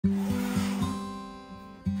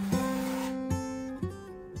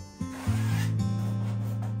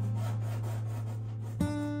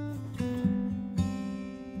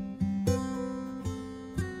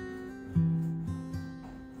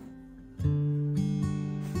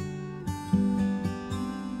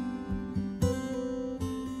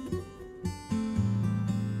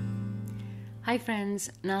Hi friends,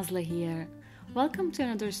 Nazli here. Welcome to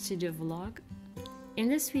another studio vlog. In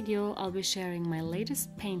this video, I'll be sharing my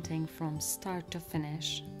latest painting from start to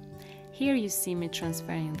finish. Here you see me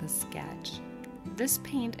transferring the sketch. This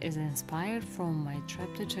paint is inspired from my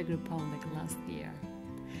trip to Czech Republic last year.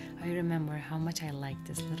 I remember how much I liked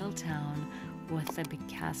this little town with a big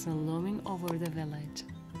castle looming over the village.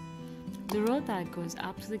 The road that goes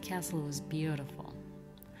up to the castle was beautiful.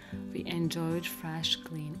 We enjoyed fresh,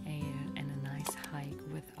 clean air and a nice hike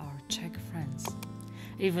with our Czech friends.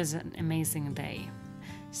 It was an amazing day,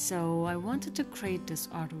 so I wanted to create this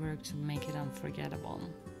artwork to make it unforgettable.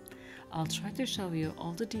 I'll try to show you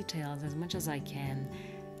all the details as much as I can,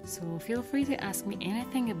 so feel free to ask me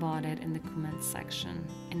anything about it in the comments section.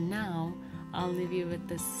 And now, I'll leave you with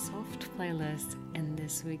this soft playlist in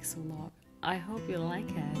this week's vlog. I hope you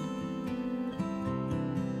like it.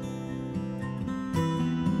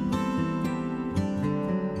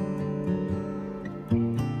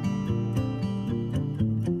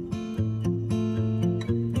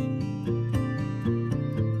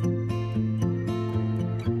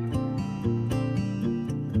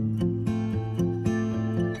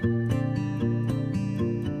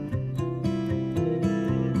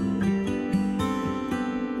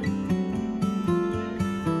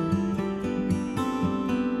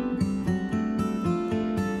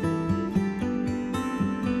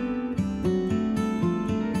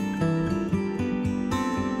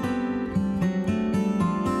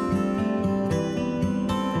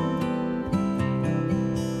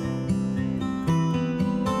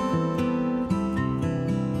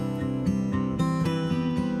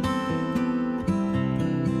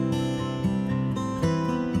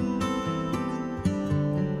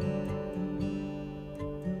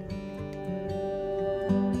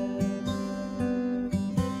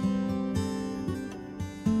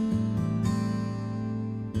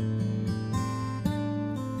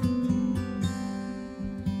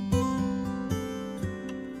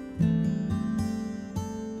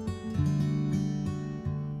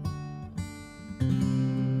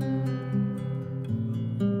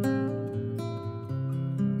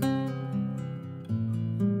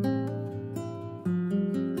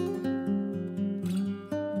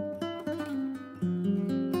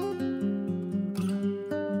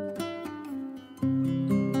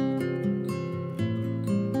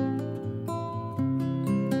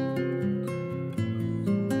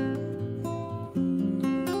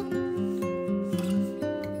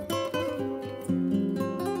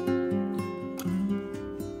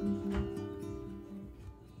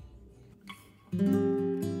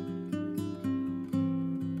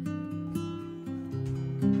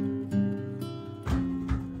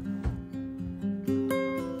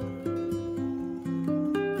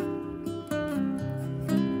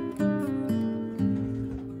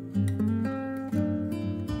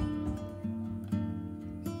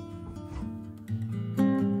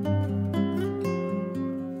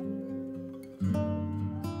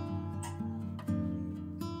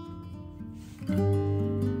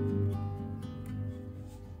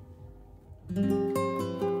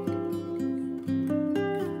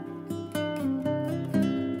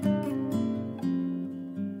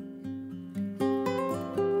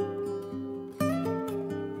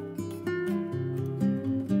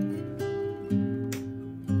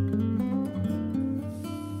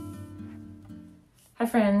 Hi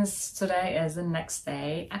friends, today is the next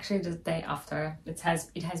day, actually the day after. It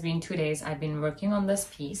has been 2 days I've been working on this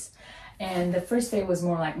piece, and the first day was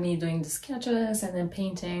more like me doing the sketches and then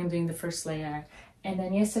painting, doing the first layer, and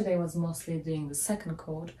then yesterday was mostly doing the second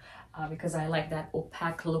coat because I like that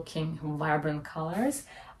opaque looking vibrant colors.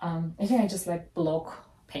 I think I just like block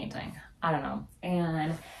painting, I don't know.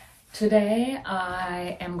 And today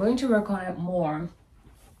I am going to work on it more.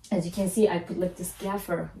 As you can see, I put like this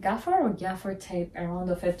gaffer tape around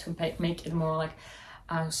of it to make it more like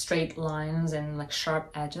straight lines and like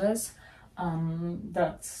sharp edges.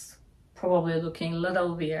 That's probably looking a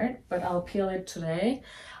little weird, but I'll peel it today.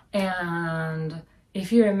 And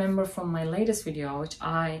if you remember from my latest video, which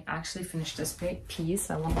I actually finished this piece,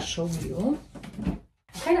 I want to show you.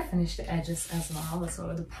 I kind of finished the edges as well,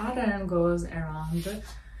 so the pattern goes around the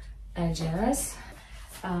edges.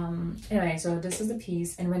 Anyway, so this is the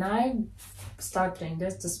piece, and when I started doing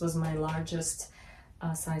this was my largest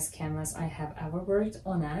size canvas I have ever worked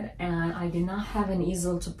on it, and I did not have an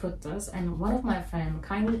easel to put this, and one of my friends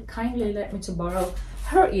kindly let me to borrow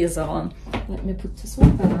her easel. Let me put this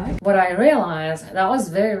one back. But I realized that was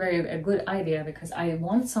very a good idea, because I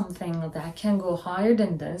want something that can go higher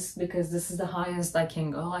than this, because this is the highest I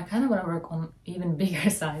can go. I kind of want to work on even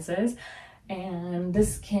bigger sizes. and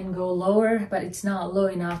this can go lower, but it's not low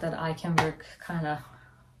enough that I can work kind of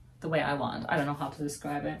the way I want. I don't know how to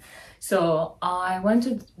describe it. So I went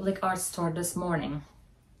to Blick Art store this morning,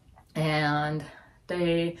 and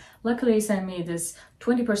they luckily sent me this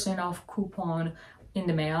 20% off coupon in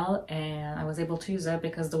the mail, and I was able to use it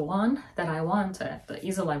because the one that I wanted, the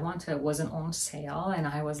easel I wanted, wasn't on sale, and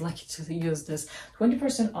I was lucky to use this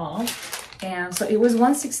 20% off. And so it was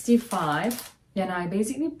 $165, and I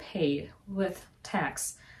basically paid with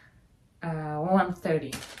tax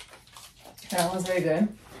 $130. That was very good.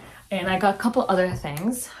 And I got a couple other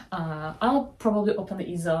things. I'll probably open the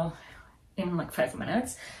easel in like 5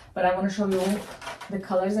 minutes, but I want to show you the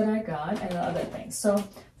colors that I got and the other things. So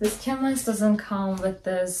this canvas doesn't come with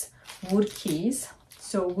this wood keys.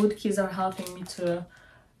 So wood keys are helping me to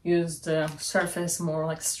use the surface more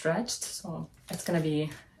like stretched. So it's gonna be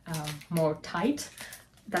more tight.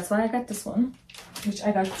 That's why I got this one, which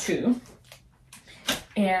I got 2.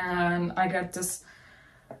 And I got this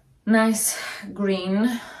nice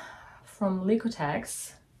green from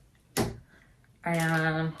Liquitex.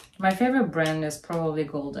 And my favorite brand is probably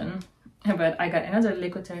Golden, but I got another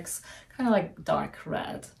Liquitex, kind of like dark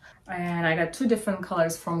red. And I got 2 different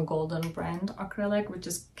colors from Golden brand acrylic, which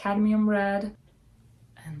is cadmium red.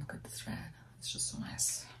 And look at this red, it's just so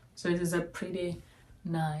nice. So it is a pretty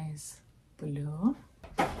nice blue.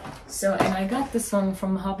 So, and I got this one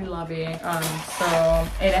from Hobby Lobby. So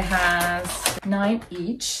it has 9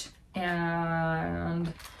 each,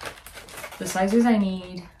 and the sizes I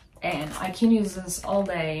need. And I can use this all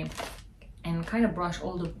day and kind of wash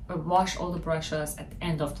all the brushes at the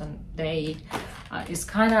end of the day. It's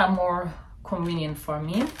kind of more convenient for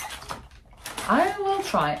me. I will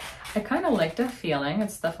try. I kind of like the feeling.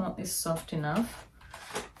 It's definitely soft enough.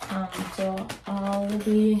 So I'll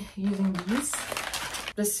be using these.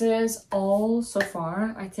 This is all so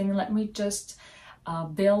far. I think let me just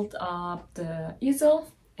build up the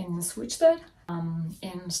easel and switch that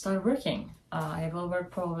and start working. I will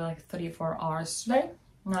work probably like 3-4 hours today,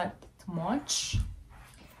 not much.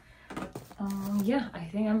 Yeah, I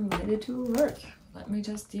think I'm ready to work. Let me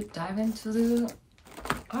just deep dive into the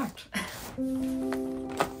art.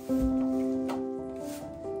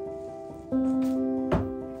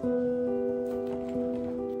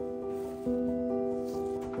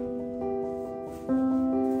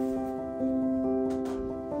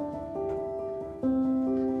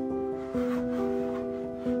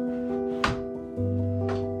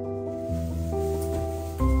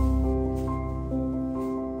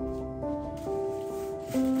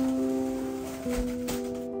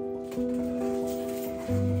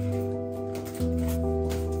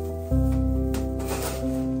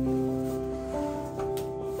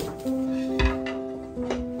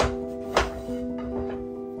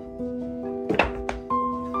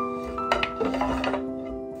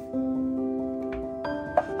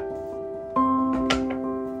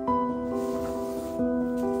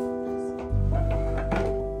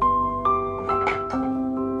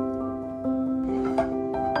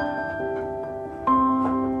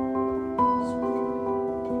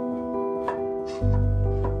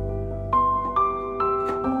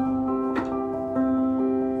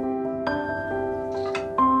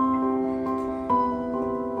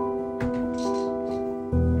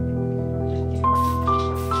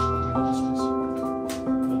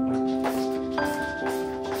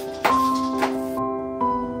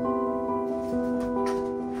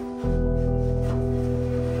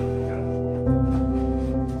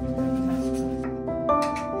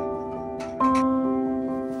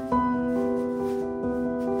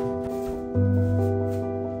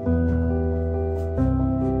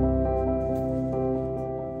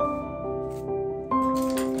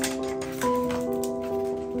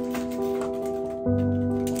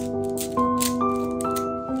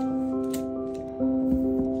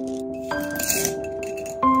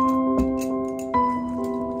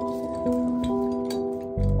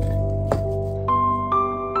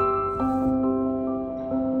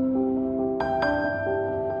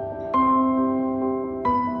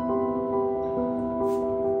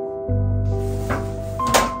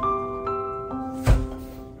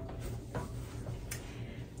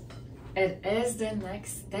 It is the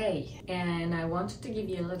next day, and I wanted to give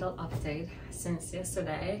you a little update since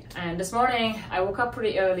yesterday. And this morning I woke up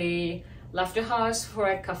pretty early, left the house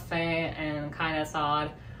for a cafe, and kind of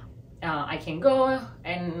thought I can go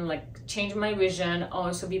and like change my vision,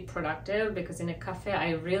 also be productive, because in a cafe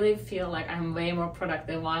I really feel like I'm way more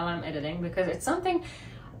productive while I'm editing, because it's something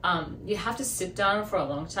you have to sit down for a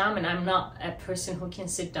long time, and I'm not a person who can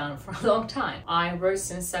sit down for a long time. I worked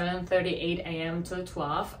since 7:38 a.m. till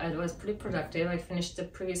 12. It was pretty productive. I finished the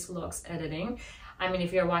previous vlogs editing. I mean,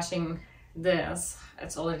 if you're watching this,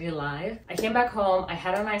 it's already live. I came back home, I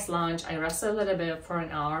had a nice lunch, I rested a little bit for an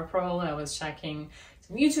hour probably. I was checking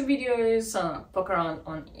some YouTube videos, poke around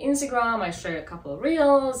on Instagram. I shared a couple of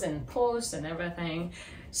reels and posts and everything.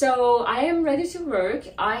 So I am ready to work.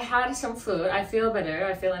 I had some food, I feel better,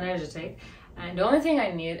 I feel energetic. And the only thing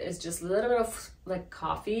I need is just a little bit of like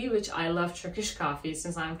coffee, which I love Turkish coffee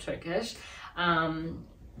since I'm Turkish.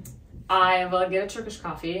 I will get a Turkish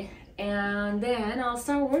coffee and then I'll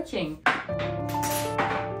start working.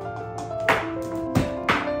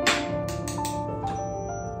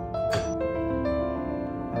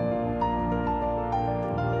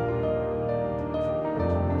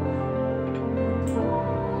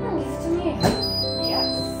 Give to me.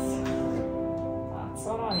 Yes. That's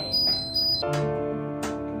what I need.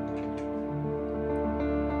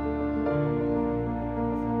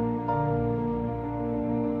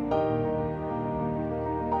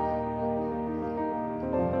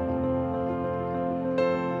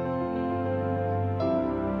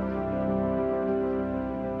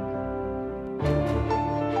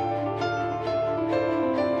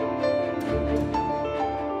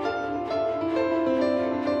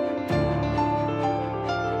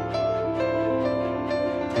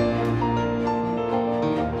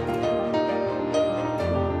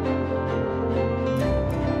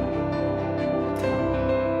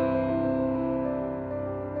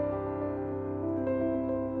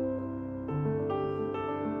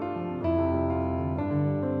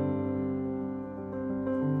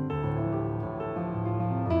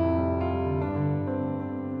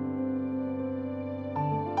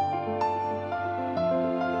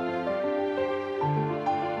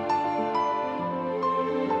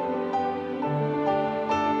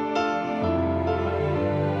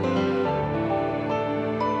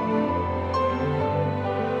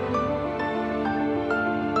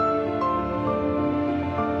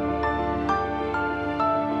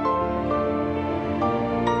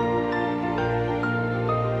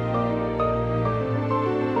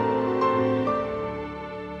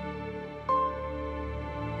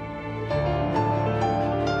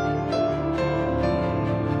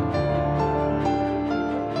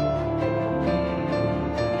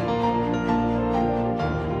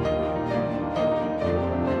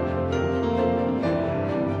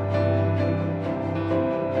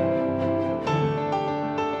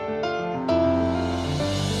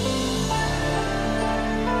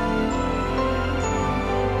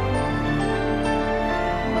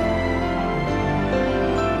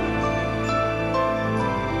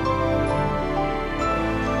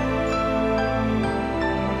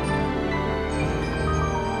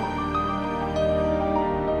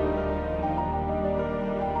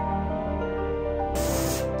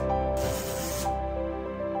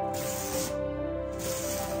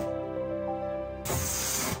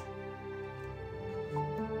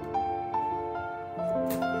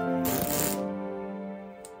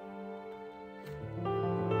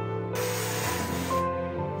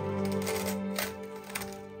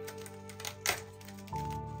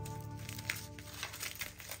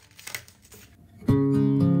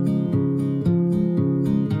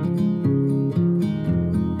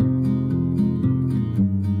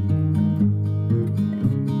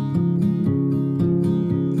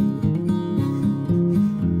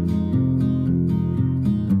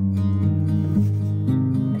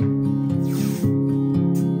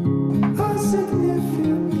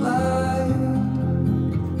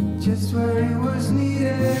 Just where it was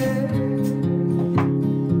needed,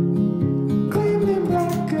 gleaming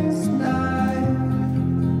black as night,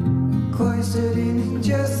 cloistered in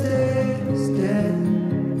injustice, dead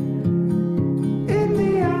in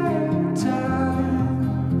the eye of time.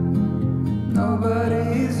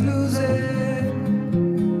 Nobody is losing,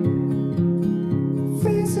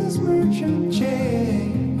 faces merge and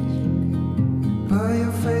change, but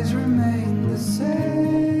your face remains the same.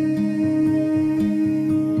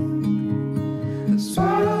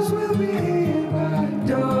 Swallows will be here by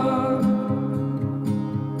dawn.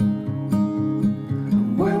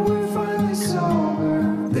 When we're finally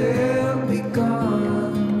sober, they'll be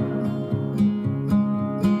gone.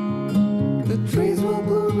 The trees will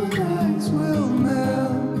bloom and ice will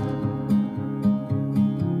melt.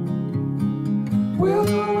 We'll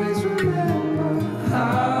always remember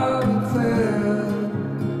how it felt.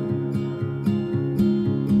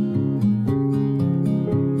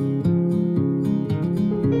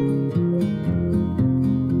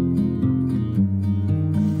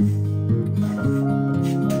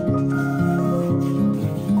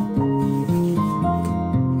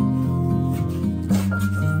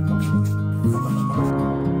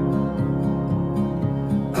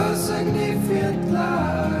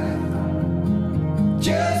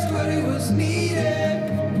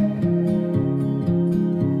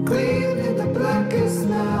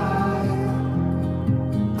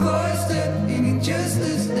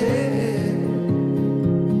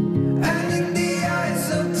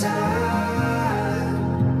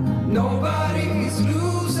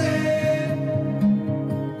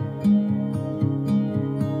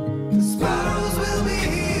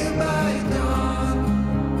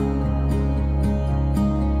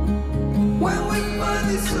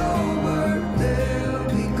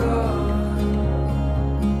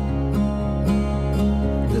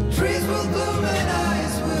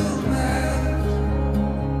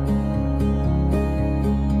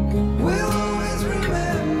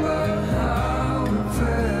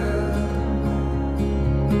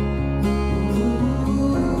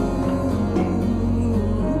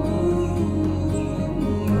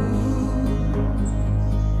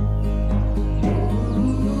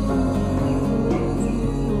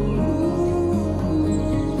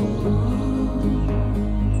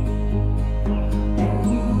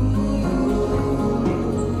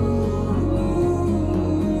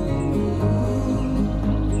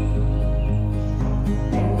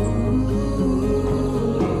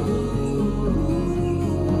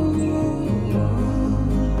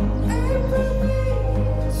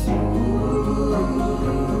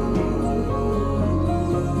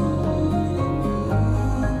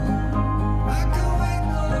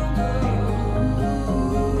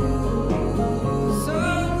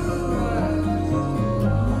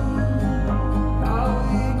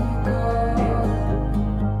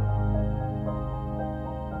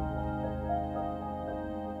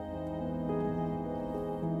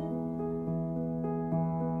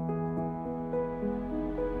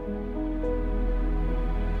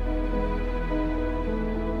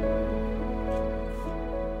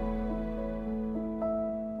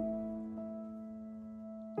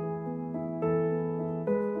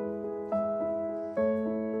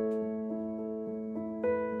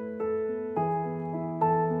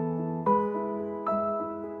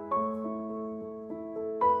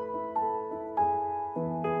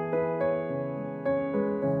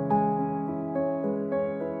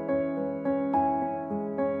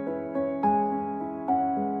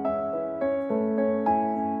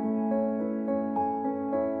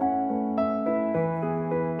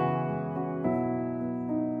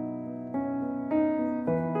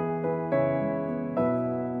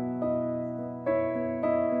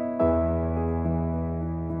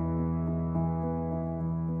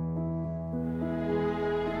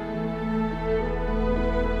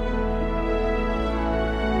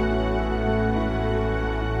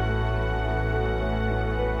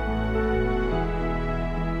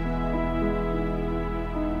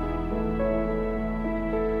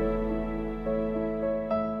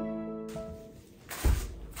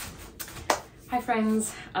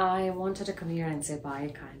 friends, I wanted to come here and say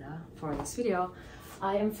bye kinda for this video.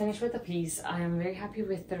 I am finished with the piece. I am very happy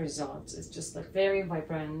with the results. It's just like very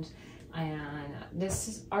vibrant, and this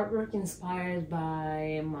is artwork inspired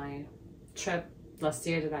by my trip last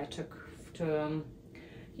year that I took to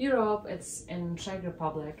Europe. It's in Czech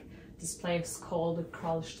Republic. This place called the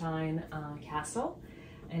Karlstein Castle,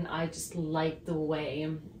 and I just like the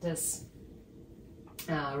way this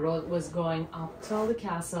road was going up till the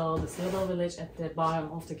castle, this little village at the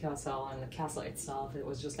bottom of the castle, and the castle itself. It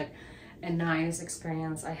was just like a nice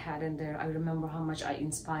experience I had in there. I remember how much I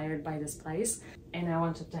inspired by this place, and I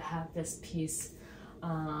wanted to have this piece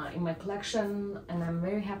in my collection, and I'm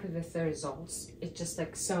very happy with the results. It's just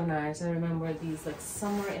like so nice. I remember these like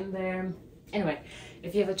somewhere in there. Anyway,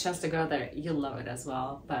 if you have a chance to go there, you'll love it as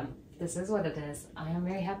well. But this is what it is. I am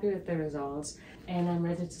very happy with the results, and I'm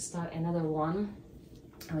ready to start another one,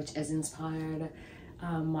 which is inspired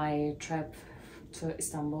my trip to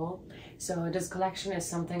Istanbul. So this collection is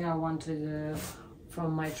something I want to do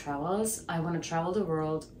from my travels. I want to travel the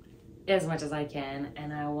world as much as I can,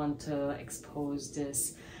 and I want to expose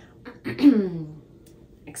this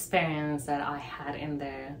experience that I had in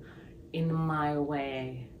there in my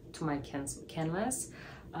way to my canvas.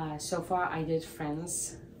 So far I did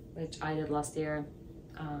France, which I did last year,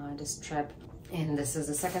 this trip, and this is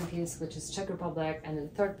the second piece, which is Czech Republic, and the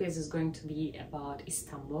third piece is going to be about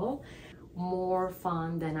Istanbul. More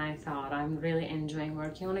fun than I thought. I'm really enjoying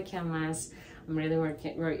working on a canvas. I'm really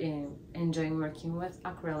enjoying working with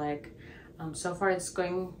acrylic. So far it's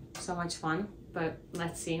going so much fun, but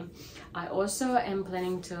let's see. I also am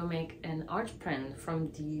planning to make an art print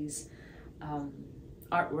from these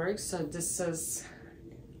artworks. So this is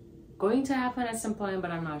going to happen at some point, but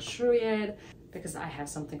I'm not sure yet, because I have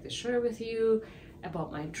something to share with you about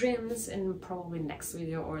my dreams in probably next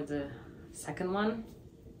video or the second one.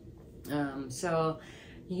 So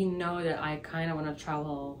you know that I kind of want to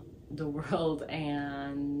travel the world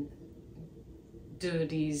and do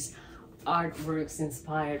these artworks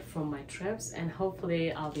inspired from my trips, and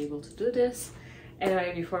hopefully I'll be able to do this.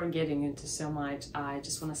 Anyway, before getting into so much, I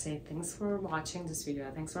just want to say thanks for watching this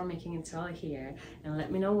video. Thanks for making it till here, and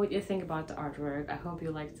let me know what you think about the artwork. I hope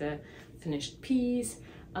you like the finished piece.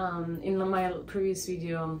 In my previous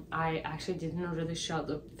video, I actually didn't really show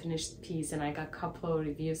the finished piece, and I got a couple of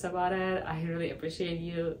reviews about it. I really appreciate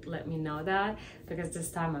you let me know that, because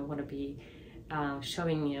this time I want to be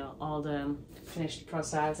showing you all the finished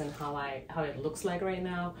process and how it looks like right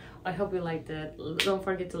now. I hope you liked it. Don't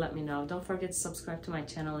forget to let me know. Don't forget to subscribe to my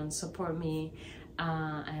channel and support me,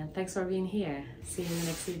 and thanks for being here. See you in the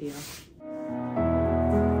next video.